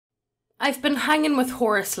I've been hanging with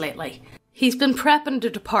Horus lately. He's been prepping to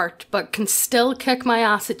depart, but can still kick my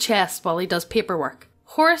ass at chess while he does paperwork.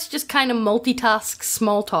 Horus just kind of multitasks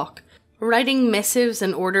small talk, writing missives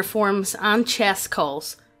in order forms and chess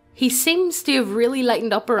calls. He seems to have really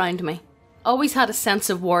lightened up around me. Always had a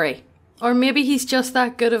sense of worry. Or maybe he's just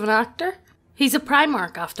that good of an actor? He's a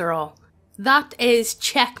Primarch after all. That is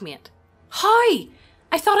checkmate. Hi!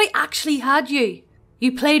 I thought I actually had you.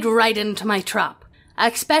 You played right into my trap. I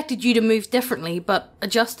expected you to move differently, but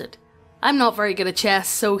adjusted. I'm not very good at chess,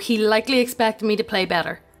 so he likely expected me to play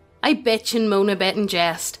better. I bitch and moan a bit and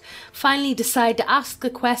jest, finally decide to ask the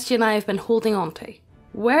question I have been holding on to.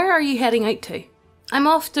 Where are you heading out to? I'm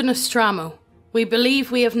off to Nostramo. We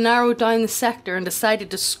believe we have narrowed down the sector and decided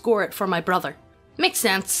to score it for my brother. Makes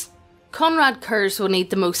sense. Konrad Curze will need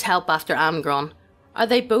the most help after Angron. Are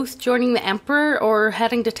they both joining the Emperor or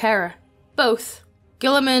heading to Terra? Both.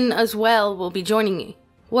 Guilliman as well will be joining you.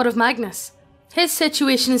 What of Magnus? His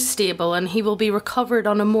situation is stable and he will be recovered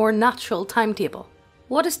on a more natural timetable.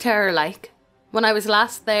 What is Terra like? When I was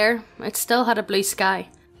last there, it still had a blue sky,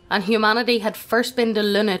 and humanity had first been to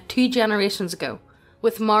Luna 2 generations ago,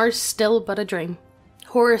 with Mars still but a dream.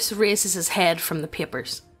 Horus raises his head from the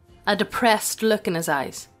papers, a depressed look in his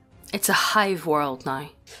eyes. It's a hive world now.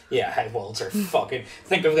 Yeah, hive worlds are fucking...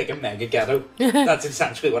 Think of like a mega ghetto. That's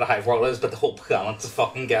essentially what a hive world is, but the whole planet's a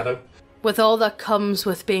fucking ghetto. With all that comes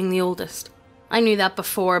with being the oldest. I knew that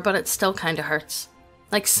before, but it still kinda hurts.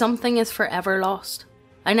 Like something is forever lost.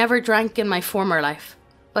 I never drank in my former life,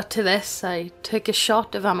 but to this I took a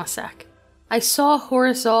shot of Amasek. I saw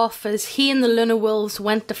Horus off as he and the Luna Wolves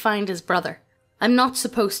went to find his brother. I'm not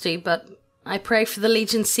supposed to, but I pray for the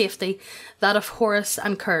Legion's safety, that of Horus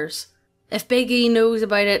and Curze. If Big E knows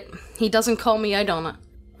about it, he doesn't call me out on it.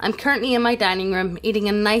 I'm currently in my dining room eating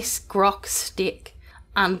a nice grok steak,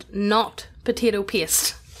 and not potato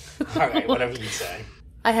paste. Alright, whatever you say.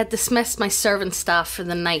 I had dismissed my servant staff for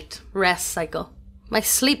the night rest cycle. My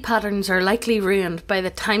sleep patterns are likely ruined by the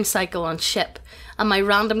time cycle on ship, and my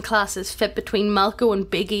random classes fit between Malco and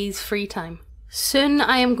Big E's free time. Soon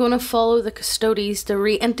I am going to follow the Custodes to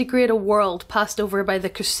reintegrate a world passed over by the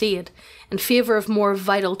Crusade in favour of more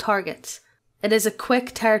vital targets. It is a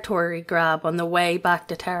quick territory grab on the way back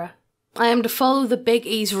to Terra. I am to follow the Big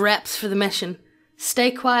E's reps for the mission.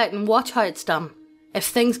 Stay quiet and watch how it's done. If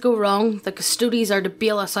things go wrong, the Custodes are to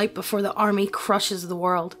bail us out before the army crushes the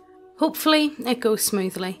world. Hopefully, it goes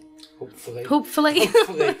smoothly. Hopefully.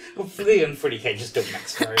 Hopefully, and 40k just don't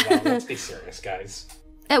mix very well. Let's be serious, guys.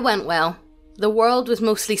 It went well. The world was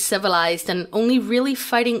mostly civilized and only really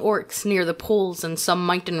fighting orcs near the poles and some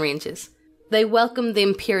mountain ranges. They welcomed the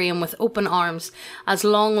Imperium with open arms as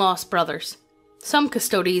long-lost brothers. Some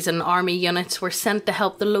Custodes and army units were sent to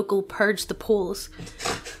help the local purge the poles.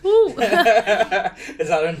 Is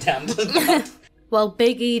that intended? While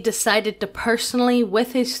Big E decided to personally,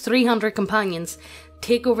 with his 300 companions,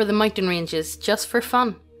 take over the mountain ranges just for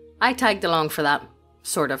fun. I tagged along for that.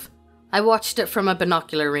 Sort of. I watched it from a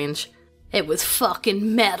binocular range. It was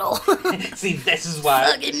fucking metal. See, this is why...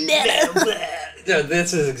 Fucking metal. No,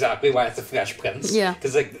 this is exactly why it's a Fresh Prince. Yeah.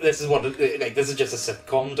 Because, this is what... this is just a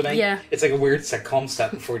sitcom to me. Yeah. It's like a weird sitcom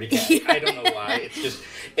set in 40k. Yeah. I don't know why. It's just...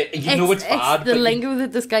 it's bad, it's the lingo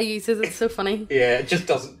that this guy uses. It's so funny. Yeah, it just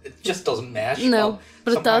doesn't mesh. No,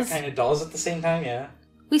 but it does. It kind of does at the same time, yeah.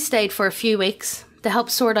 We stayed for a few weeks to help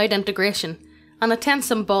sort out integration and attend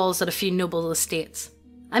some balls at a few noble estates.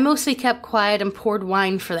 I mostly kept quiet and poured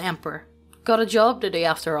wine for the Emperor. Got a job to do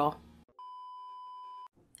after all.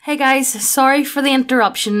 Hey guys, sorry for the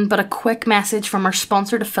interruption, but a quick message from our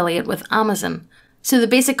sponsored affiliate with Amazon. So the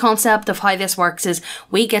basic concept of how this works is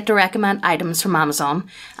we get to recommend items from Amazon,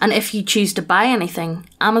 and if you choose to buy anything,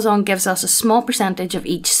 Amazon gives us a small percentage of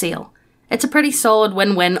each sale. It's a pretty solid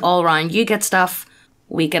win-win all round. You get stuff,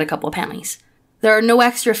 we get a couple of pennies. There are no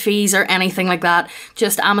extra fees or anything like that,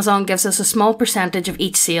 just Amazon gives us a small percentage of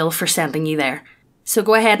each sale for sending you there. So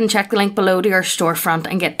go ahead and check the link below to our storefront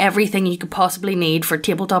and get everything you could possibly need for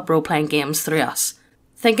tabletop role-playing games through us.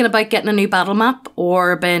 Thinking about getting a new battle map,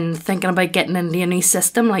 or been thinking about getting into a new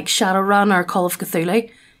system like Shadowrun or Call of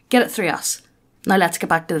Cthulhu? Get it through us. Now let's get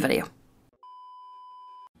back to the video.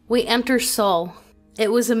 We enter Sol.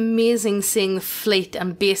 It was amazing seeing the fleet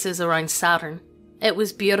and bases around Saturn. It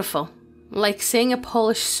was beautiful, like seeing a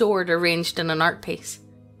polished sword arranged in an art piece.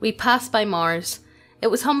 We passed by Mars. It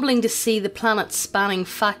was humbling to see the planet spanning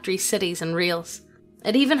factory cities and rails.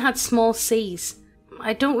 It even had small seas.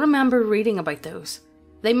 I don't remember reading about those.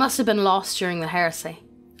 They must have been lost during the heresy.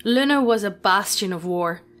 Luna was a bastion of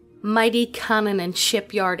war. Mighty cannon and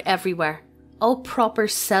shipyard everywhere. All proper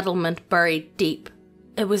settlement buried deep.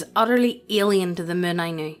 It was utterly alien to the moon I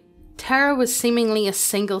knew. Terra was seemingly a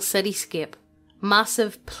single cityscape.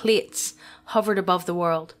 Massive plates hovered above the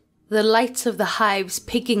world, the lights of the hives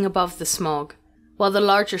peeking above the smog, while the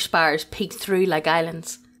larger spires peeked through like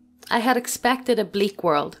islands. I had expected a bleak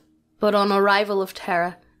world, but on arrival of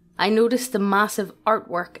Terra, I noticed the massive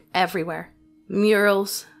artwork everywhere.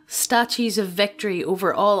 Murals, statues of victory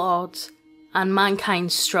over all odds, and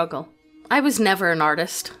mankind's struggle. I was never an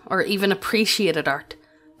artist, or even appreciated art,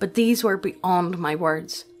 but these were beyond my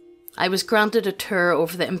words. I was granted a tour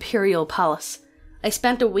over the Imperial Palace. I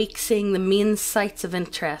spent a week seeing the main sites of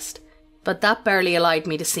interest, but that barely allowed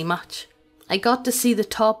me to see much. I got to see the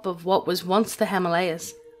top of what was once the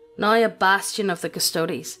Himalayas, now a bastion of the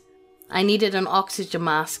Custodes. I needed an oxygen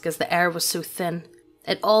mask as the air was so thin.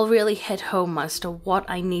 It all really hit home as to what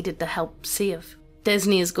I needed to help save.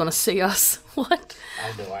 Disney is gonna sue us. What? I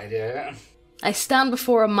have no idea. I stand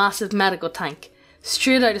before a massive medical tank,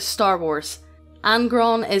 straight out of Star Wars.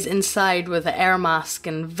 Angron is inside with an air mask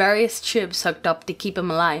and various tubes hooked up to keep him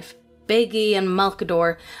alive. Big E and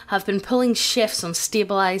Malkador have been pulling shifts on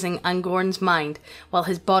stabilising Angorn's mind while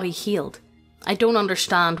his body healed. I don't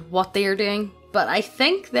understand what they are doing, but I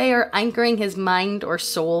think they are anchoring his mind or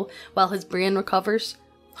soul while his brain recovers.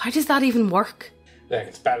 How does that even work? Like,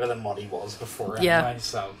 it's better than what he was before Yeah. anyway,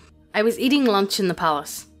 so... I was eating lunch in the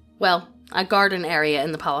palace. Well, a garden area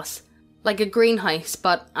in the palace. Like a greenhouse,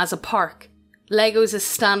 but as a park. Legos is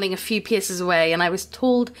standing a few paces away, and I was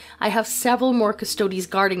told I have several more Custodes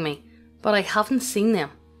guarding me, but I haven't seen them.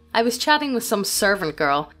 I was chatting with some servant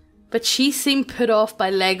girl, but she seemed put off by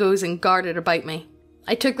Legos and guarded about me.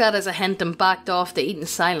 I took that as a hint and backed off to eat in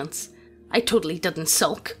silence. I totally didn't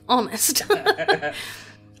sulk, honest.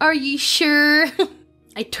 Are you sure?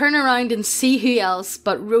 I turn around and see who else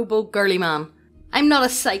but Robo Girly Man. I'm not a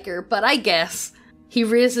psyker, but I guess. He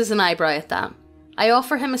raises an eyebrow at that. I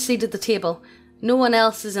offer him a seat at the table. No one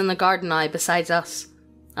else is in the garden now besides us.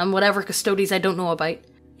 And whatever Custodes I don't know about.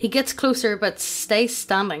 He gets closer but stays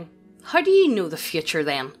standing. How do you know the future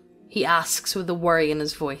then? He asks with a worry in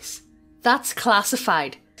his voice. That's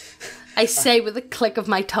classified. I say with a click of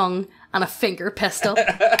my tongue and a finger pistol.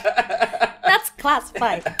 That's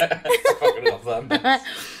classified. I fucking love them.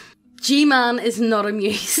 G-Man is not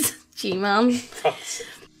amused. G-Man.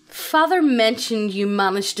 Father mentioned you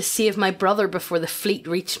managed to save my brother before the fleet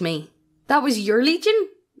reached me. That was your legion?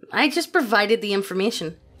 I just provided the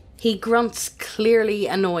information. He grunts, clearly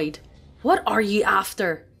annoyed. What are you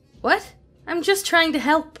after? What? I'm just trying to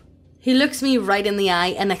help. He looks me right in the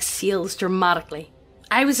eye and exhales dramatically.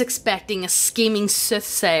 I was expecting a scheming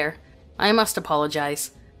soothsayer. I must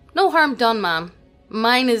apologise. No harm done, man.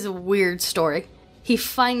 Mine is a weird story. He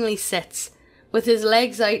finally sits, with his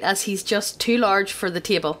legs out as he's just too large for the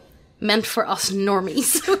table. Meant for us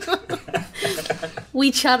normies. We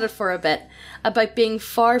chatted for a bit about being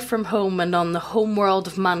far from home and on the home world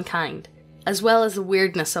of mankind, as well as the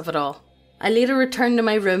weirdness of it all. I later returned to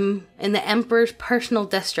my room in the Emperor's personal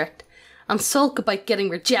district and sulk about getting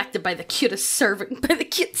rejected by the cute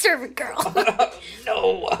servant girl.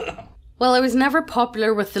 No! Well, I was never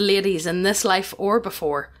popular with the ladies in this life or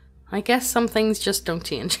before. I guess some things just don't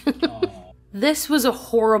change. This was a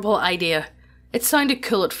horrible idea. It sounded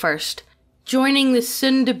cool at first. Joining the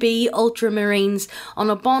soon-to-be Ultramarines on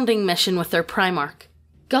a bonding mission with their Primarch.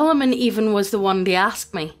 Gulliman even was the one to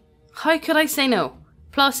ask me. How could I say no?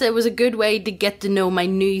 Plus, it was a good way to get to know my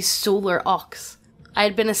new Solar Ox. I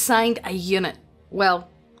had been assigned a unit. Well,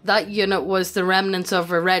 that unit was the remnants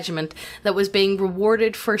of a regiment that was being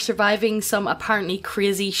rewarded for surviving some apparently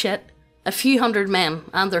crazy shit. A few hundred men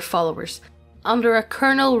and their followers, under a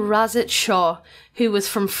Colonel Razit Shaw, who was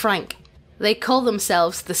from Frank. They call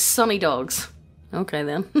themselves the Sunny Dogs. Okay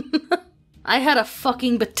then. I had a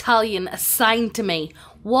fucking battalion assigned to me.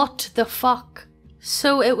 What the fuck?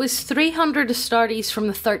 So it was 300 Astartes from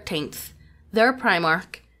the 13th, their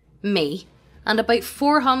Primarch, me, and about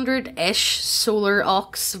 400-ish Solar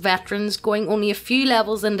Ox veterans going only a few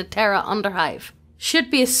levels into Terra Underhive. Should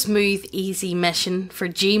be a smooth, easy mission for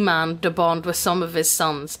G-Man to bond with some of his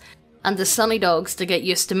sons, and the Sunny Dogs to get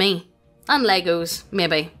used to me. And Legos,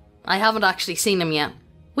 maybe. I haven't actually seen them yet.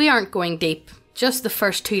 We aren't going deep, just the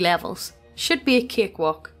first 2 levels. Should be a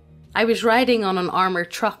cakewalk. I was riding on an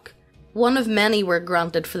armoured truck. One of many were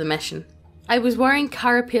granted for the mission. I was wearing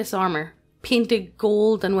carapace armour, painted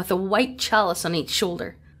gold and with a white chalice on each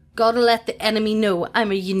shoulder. Gotta let the enemy know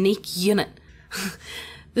I'm a unique unit.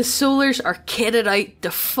 The Solars are kitted out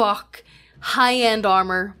to fuck. High-end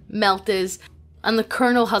armour, meltas, and the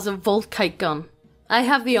Colonel has a Volkite gun. I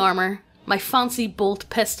have the armour, my fancy bolt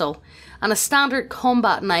pistol, and a standard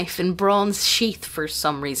combat knife in bronze sheath for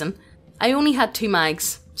some reason. I only had 2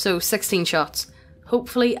 mags, so 16 shots.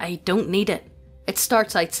 Hopefully I don't need it. It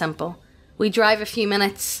starts out simple. We drive a few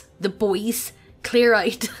minutes, the boys clear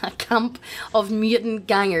out a camp of mutant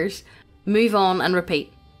gangers, move on and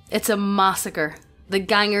repeat. It's a massacre. The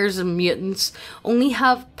gangers and mutants only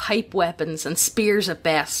have pipe weapons and spears at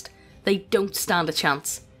best. They don't stand a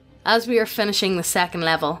chance. As we are finishing the second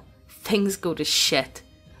level, things go to shit.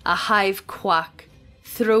 A hive quack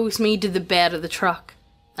throws me to the bed of the truck.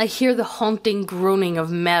 I hear the haunting groaning of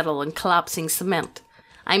metal and collapsing cement.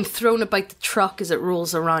 I'm thrown about the truck as it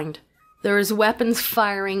rolls around. There is weapons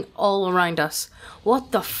firing all around us.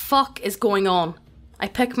 What the fuck is going on? I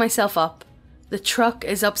pick myself up. The truck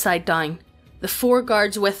is upside down. The 4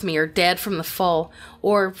 guards with me are dead from the fall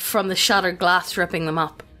or from the shattered glass ripping them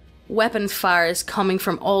up. Weapons fire is coming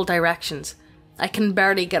from all directions. I can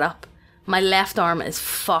barely get up. My left arm is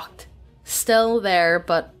fucked. Still there,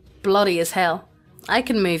 but bloody as hell. I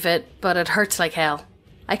can move it, but it hurts like hell.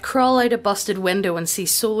 I crawl out a busted window and see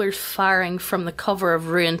solars firing from the cover of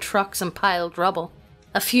ruined trucks and piled rubble.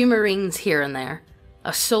 A few Marines here and there.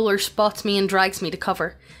 A solar spots me and drags me to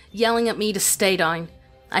cover, yelling at me to stay down.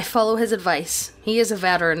 I follow his advice. He is a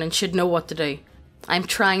veteran and should know what to do. I'm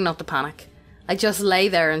trying not to panic. I just lay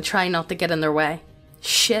there and try not to get in their way.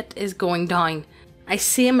 Shit is going down. I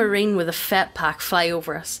see a Marine with a fet pack fly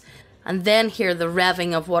over us, and then hear the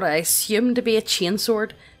revving of what I assume to be a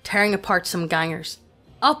chainsword tearing apart some gangers.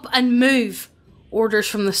 Up and move! Orders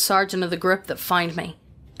from the sergeant of the group that found me.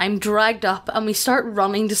 I'm dragged up and we start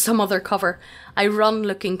running to some other cover. I run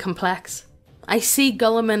looking complex. I see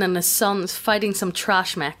Gulliman and his sons fighting some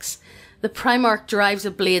trash mechs. The Primarch drives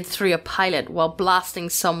a blade through a pilot while blasting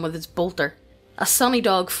some with his bolter. A sunny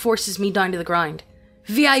dog forces me down to the ground.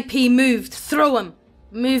 VIP moved! Throw him!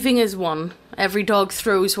 Moving is one. Every dog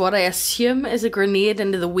throws what I assume is a grenade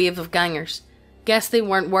into the wave of gangers. Guess they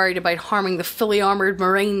weren't worried about harming the fully armoured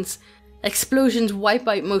Marines. Explosions wipe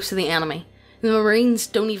out most of the enemy. The Marines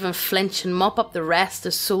don't even flinch and mop up the rest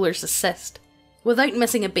as solars assist. Without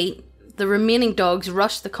missing a beat, the remaining dogs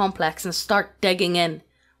rush the complex and start digging in.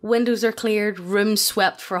 Windows are cleared, rooms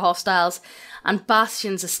swept for hostiles, and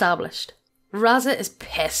bastions established. Raza is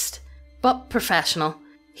pissed, but professional.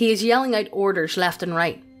 He is yelling out orders left and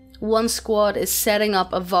right. One squad is setting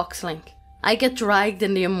up a Vox link. I get dragged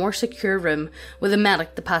into a more secure room with a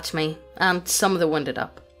medic to patch me, and some of the wounded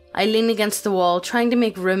up. I lean against the wall, trying to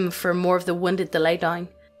make room for more of the wounded to lay down.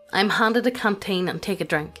 I'm handed a canteen and take a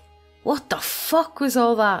drink. What the fuck was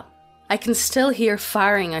all that? I can still hear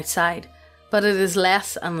firing outside, but it is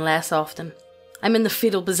less and less often. I'm in the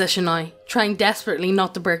fetal position now, trying desperately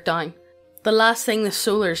not to break down. The last thing the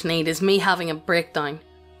solars need is me having a breakdown.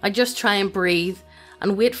 I just try and breathe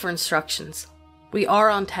and wait for instructions. We are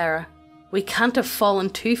on Terra. We can't have fallen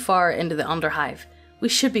too far into the Underhive. We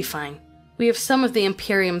should be fine. We have some of the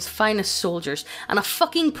Imperium's finest soldiers and a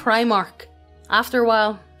fucking Primarch. After a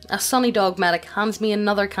while, a sunny dog medic hands me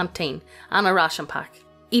another canteen and a ration pack.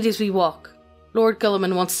 Eat as we walk. Lord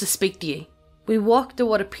Gulliman wants to speak to you. We walk to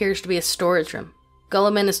what appears to be a storage room.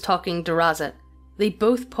 Gulliman is talking to Razit. They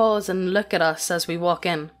both pause and look at us as we walk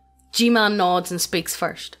in. G-Man nods and speaks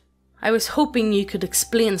first. I was hoping you could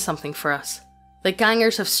explain something for us. The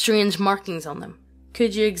gangers have strange markings on them.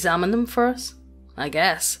 Could you examine them for us? I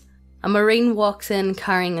guess. A Marine walks in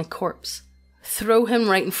carrying a corpse. Throw him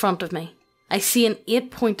right in front of me. I see an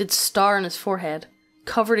 8-pointed star on his forehead,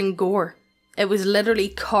 covered in gore. It was literally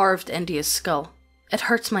carved into his skull. It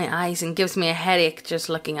hurts my eyes and gives me a headache just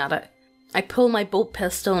looking at it. I pull my bolt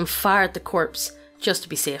pistol and fire at the corpse, just to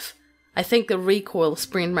be safe. I think the recoil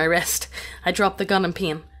sprained my wrist. I drop the gun in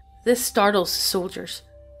pain. This startles the soldiers.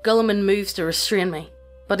 Gulliman moves to restrain me,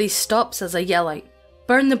 but he stops as I yell out,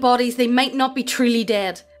 "Burn the bodies, they might not be truly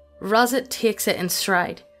dead." Razit takes it in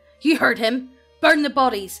stride. "You heard him! Burn the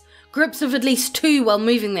bodies! Groups of at least 2 while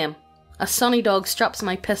moving them." A sunny dog straps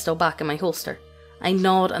my pistol back in my holster. I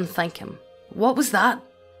nod and thank him. What was that?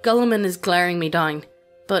 Gulliman is glaring me down,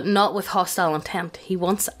 but not with hostile intent. He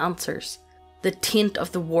wants answers. The taint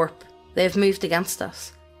of the warp. They have moved against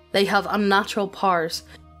us. They have unnatural powers.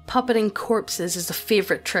 Puppeting corpses is a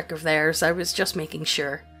favourite trick of theirs. I was just making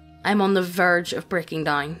sure. I'm on the verge of breaking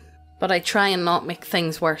down, but I try and not make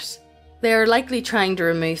things worse. They are likely trying to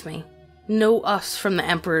remove me. Know us from the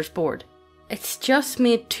Emperor's board. It's just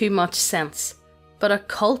made too much sense. But a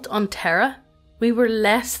cult on Terra? We were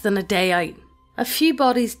less than a day out. A few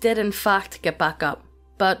bodies did in fact get back up,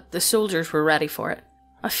 but the soldiers were ready for it.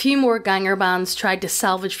 A few more ganger bands tried to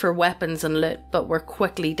salvage for weapons and loot, but were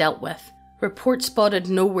quickly dealt with. Report spotted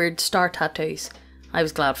no weird star tattoos. I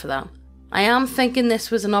was glad for that. I am thinking this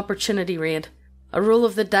was an opportunity raid. A roll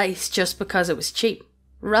of the dice just because it was cheap.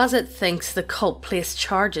 Razit thinks the cult placed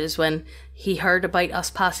charges when he heard about us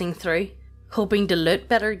passing through, hoping to loot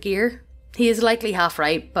better gear. He is likely half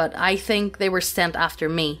right, but I think they were sent after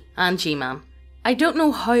me and G-Man. I don't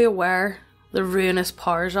know how aware the ruinous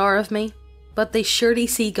powers are of me, but they surely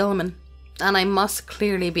see Guilliman, and I must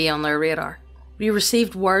clearly be on their radar. We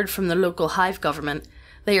received word from the local hive government.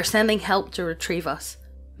 They are sending help to retrieve us.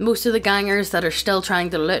 Most of the gangers that are still trying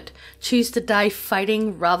to loot choose to die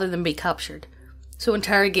fighting rather than be captured, so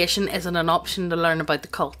interrogation isn't an option to learn about the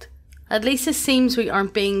cult. At least it seems we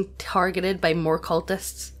aren't being targeted by more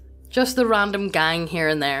cultists. Just the random gang here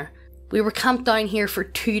and there. We were camped down here for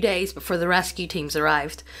 2 days before the rescue teams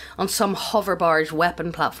arrived, on some hoverbarge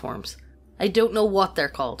weapon platforms. I don't know what they're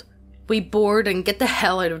called. We board and get the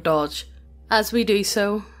hell out of Dodge. As we do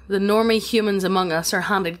so, the normie humans among us are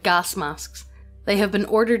handed gas masks. They have been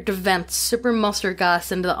ordered to vent super mustard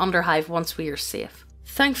gas into the underhive once we are safe.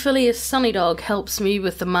 Thankfully, a Sunny Dog helps me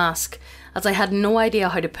with the mask, as I had no idea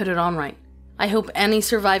how to put it on right. I hope any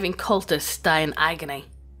surviving cultists die in agony.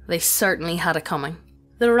 They certainly had it coming.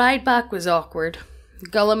 The ride back was awkward.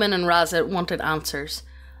 Guilliman and Razit wanted answers.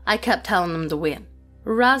 I kept telling them to wait.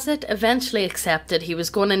 Razit eventually accepted he was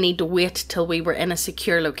going to need to wait till we were in a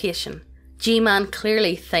secure location. G-Man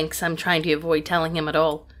clearly thinks I'm trying to avoid telling him at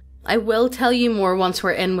all. I will tell you more once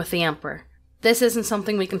we're in with the Emperor. This isn't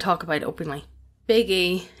something we can talk about openly. Big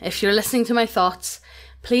E, if you're listening to my thoughts,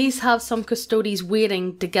 please have some custodies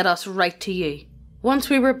waiting to get us right to you. Once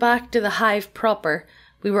we were back to the hive proper,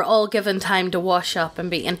 we were all given time to wash up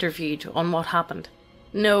and be interviewed on what happened.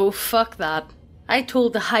 No, fuck that. I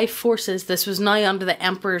told the hive forces this was now under the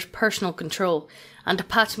Emperor's personal control and to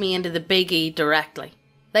patch me into the Big E directly.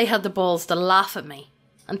 They had the balls to laugh at me,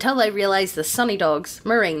 until I realised the Sunny Dogs,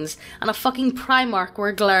 Marines, and a fucking Primarch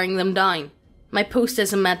were glaring them down. My post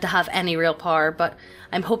isn't meant to have any real power, but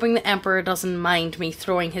I'm hoping the Emperor doesn't mind me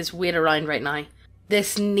throwing his weight around right now.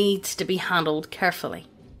 This needs to be handled carefully.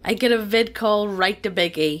 I get a vid call right to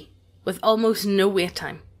Big E, with almost no wait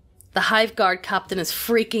time. The Hive Guard captain is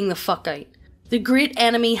freaking the fuck out. The great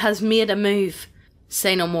enemy has made a move.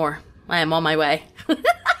 Say no more. I am on my way.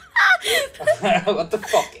 What the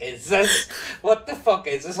fuck is this? What the fuck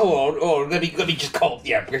is this? Hold on, let me just call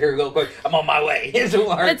the Emperor here real quick. I'm on my way.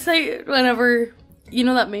 It's like whenever, you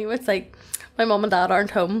know that meme, it's like, my mum and dad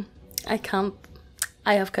aren't home. I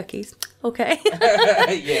have cookies. Okay.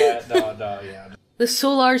 Yeah. The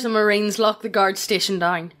Solars and Marines lock the guard station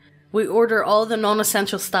down. We order all the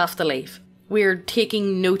non-essential staff to leave. We're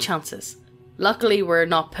taking no chances. Luckily, we're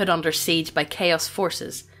not put under siege by Chaos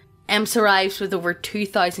forces. Emps arrives with over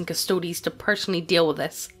 2,000 custodies to personally deal with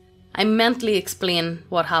this. I mentally explain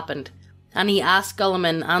what happened, and he asked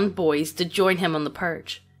Guilliman and boys to join him on the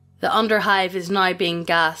purge. The underhive is now being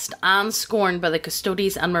gassed and scorned by the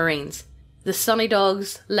custodies and Marines. The Sunny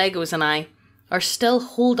Dogs, Legos and I are still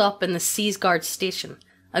holed up in the Seasguard station.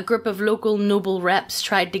 A group of local noble reps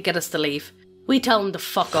tried to get us to leave. We tell them to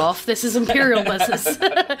fuck off, this is Imperial business.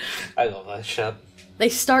 I love that shit. They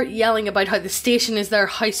start yelling about how the station is their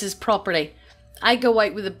house's property. I go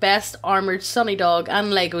out with the best armoured Sunny Dog and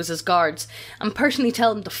Legos as guards, and personally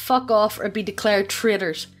tell them to fuck off or be declared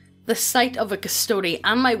traitors. The sight of a custody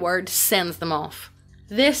and my word sends them off.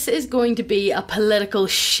 This is going to be a political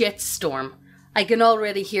shitstorm. I can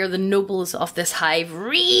already hear the nobles of this hive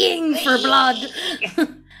reeing for blood.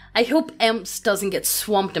 I hope Emps doesn't get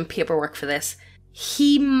swamped in paperwork for this.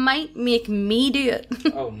 He might make me do it.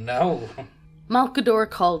 Oh no. Malkador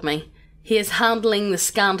called me. He is handling the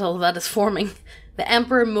scandal that is forming. The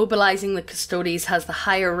Emperor mobilising the custodies has the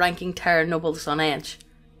higher ranking Terra nobles on edge.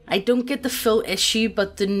 I don't get the full issue,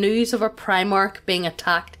 but the news of a Primarch being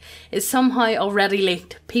attacked is somehow already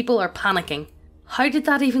leaked. People are panicking. How did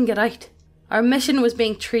that even get out? Our mission was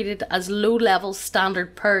being treated as low-level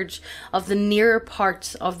standard purge of the nearer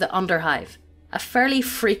parts of the Underhive. A fairly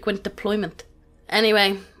frequent deployment.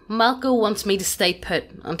 Anyway, Malko wants me to stay put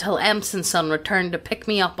until Emps and Son return to pick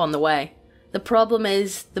me up on the way. The problem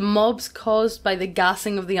is the mobs caused by the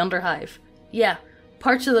gassing of the Underhive. Yeah,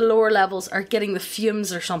 parts of the lower levels are getting the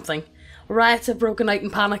fumes or something. Riots have broken out in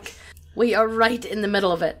panic. We are right in the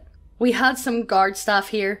middle of it. We had some guard staff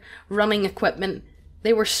here, running equipment.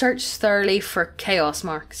 They were searched thoroughly for chaos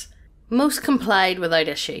marks. Most complied without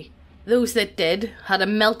issue. Those that did had a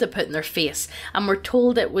melta put in their face and were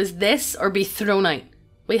told it was this or be thrown out.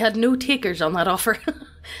 We had no takers on that offer.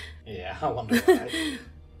 Yeah, I wonder why.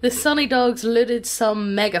 The Sunny Dogs looted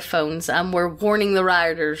some megaphones and were warning the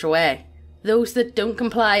rioters away. Those that don't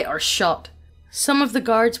comply are shot. Some of the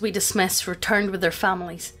guards we dismissed returned with their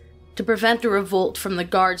families, to prevent a revolt from the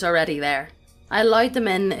guards already there. I allowed them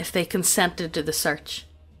in if they consented to the search.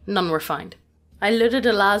 None were found. I looted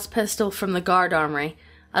a las pistol from the guard armory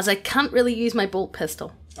as I can't really use my bolt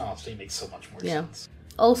pistol. Oh, so it makes so much more sense.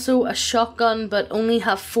 Also a shotgun, but only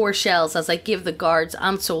have 4 shells as I give the guards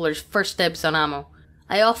and soldiers first dibs on ammo.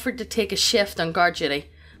 I offered to take a shift on guard duty,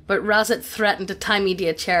 but Razit threatened to tie me to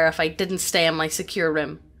a chair if I didn't stay in my secure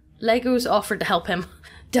room. Legos offered to help him.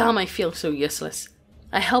 Damn, I feel so useless.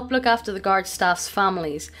 I help look after the guard staff's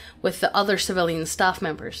families with the other civilian staff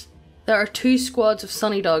members. There are 2 squads of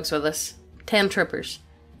Sunny Dogs with us, 10 troopers.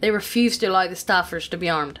 They refuse to allow the staffers to be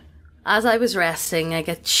armed. As I was resting, I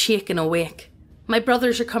get shaken awake. My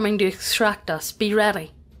brothers are coming to extract us. Be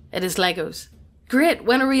ready. It is Legos. Great,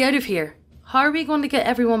 when are we out of here? How are we going to get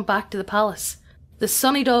everyone back to the palace? The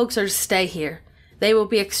Sunny Dogs are to stay here. They will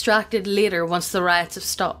be extracted later once the riots have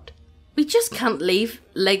stopped. We just can't leave.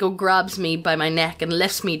 Lego grabs me by my neck and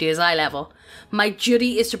lifts me to his eye level. My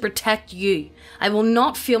duty is to protect you. I will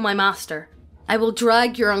not fail my master. I will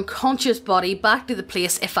drag your unconscious body back to the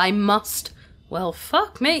place if I must. Well,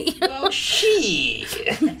 fuck me. Oh,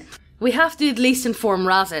 shit. We have to at least inform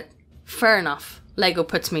Razit. Fair enough. Lego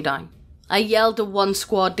puts me down. I yelled to one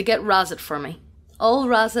squad to get Razit for me. All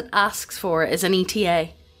Razit asks for is an ETA.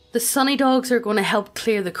 The Sunny Dogs are going to help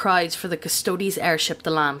clear the crowds for the Custodes airship to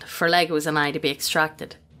land, for Legos and I to be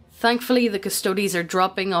extracted. Thankfully, the Custodes are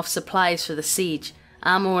dropping off supplies for the siege,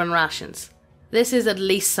 ammo and rations. This is at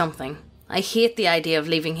least something. I hate the idea of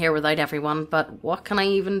leaving here without everyone, but what can I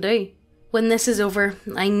even do? When this is over,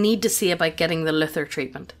 I need to see about getting the Luther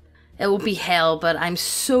treatment. It will be hell, but I'm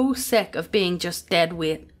so sick of being just dead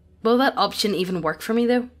weight. Will that option even work for me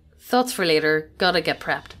though? Thoughts for later, gotta get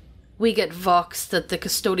prepped. We get voxed that the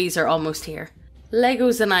Custodes are almost here.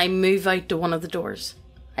 Legos and I move out to one of the doors.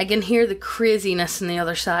 I can hear the craziness on the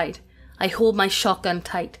other side. I hold my shotgun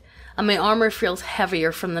tight, and my armour feels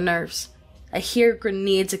heavier from the nerves. I hear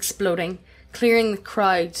grenades exploding, clearing the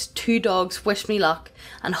crowds. 2 dogs wish me luck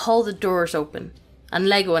and haul the doors open, and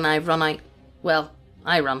Lego and I run out. Well,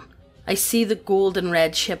 I run. I see the gold and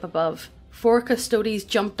red ship above. 4 Custodes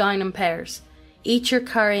jump down in pairs. Each are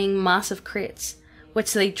carrying massive crates,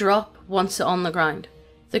 which they drop once on the ground.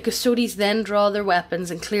 The Custodes then draw their weapons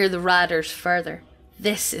and clear the riders further.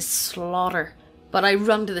 This is slaughter. But I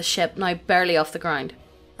run to the ship, now barely off the ground.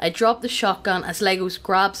 I drop the shotgun as Legos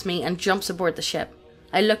grabs me and jumps aboard the ship.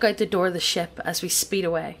 I look out the door of the ship as we speed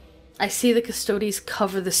away. I see the Custodes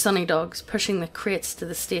cover the Sunny Dogs, pushing the crates to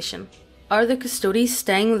the station. Are the Custodes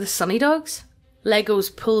staying with the Sunny Dogs?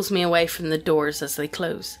 Legos pulls me away from the doors as they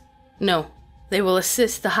close. No, they will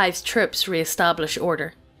assist the Hive's troops re-establish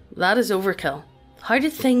order. That is overkill. How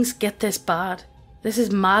did things get this bad? This is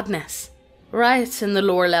madness. Riots in the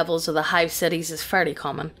lower levels of the Hive cities is fairly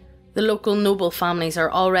common. The local noble families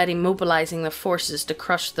are already mobilising their forces to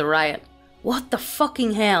crush the riot. What the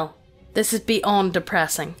fucking hell? This is beyond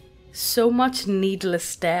depressing. So much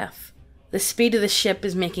needless death. The speed of the ship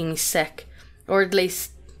is making me sick, or at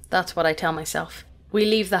least that's what I tell myself. We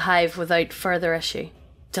leave the Hive without further issue.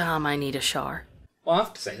 Damn, I need a shower. Well, I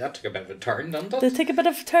have to say, that took a bit of a turn, didn't it? They take a bit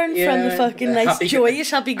of a turn from the fucking nice,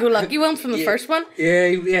 joyous, happy-go-lucky one from the first one. Yeah,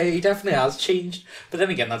 he definitely has changed. But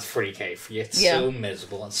then again, that's 40k for you. It's so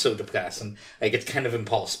miserable and so depressing. Like, it's kind of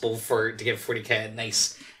impossible to give 40k a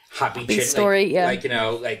nice, happy story, like, you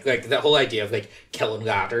know, like the whole idea of, like, killing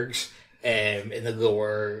ladders in the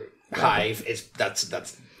lower Hive is that's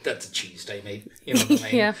a Tuesday, mate. You know what I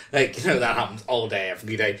mean? Yeah. Like, you know, that happens all day,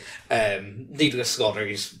 every day. Needless slaughter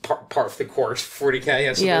is part of the course, 40k,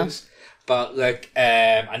 I suppose. Yeah. But, like,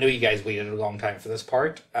 I know you guys waited a long time for this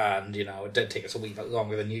part, and, you know, it did take us a wee bit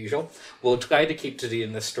longer than usual. We'll try to keep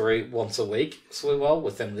doing this story once a week, so we will,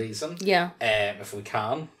 within reason. Yeah. If we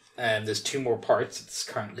can. There's 2 more parts it's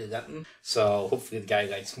currently written, so hopefully the guy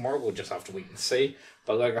likes more. We'll just have to wait and see.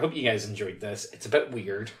 But, like, I hope you guys enjoyed this. It's a bit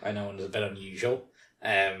weird, I know, and it's a bit unusual.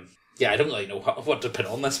 Yeah, I don't really know what to put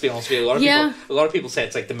on this, to be honest with you. A lot of people say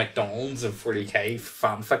it's like the McDonald's of 40k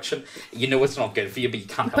fan fiction. You know it's not good for you, but you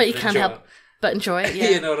can't help but enjoy it, yeah.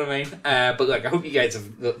 You know what I mean? But like, I hope you guys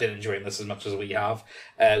have been enjoying this as much as we have.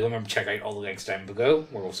 Remember, check out all the links down below.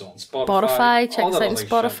 We're also on Spotify. Check us out on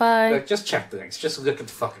Spotify. Like, just check the links. Just look at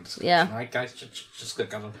the fucking description, right, guys? Just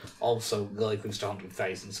look at it. Also, the like links to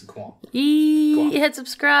 100,000, so come on. Hit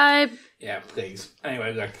subscribe. Yeah, please.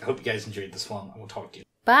 Anyway, like, I hope you guys enjoyed this one, and we'll talk to you.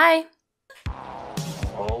 Bye.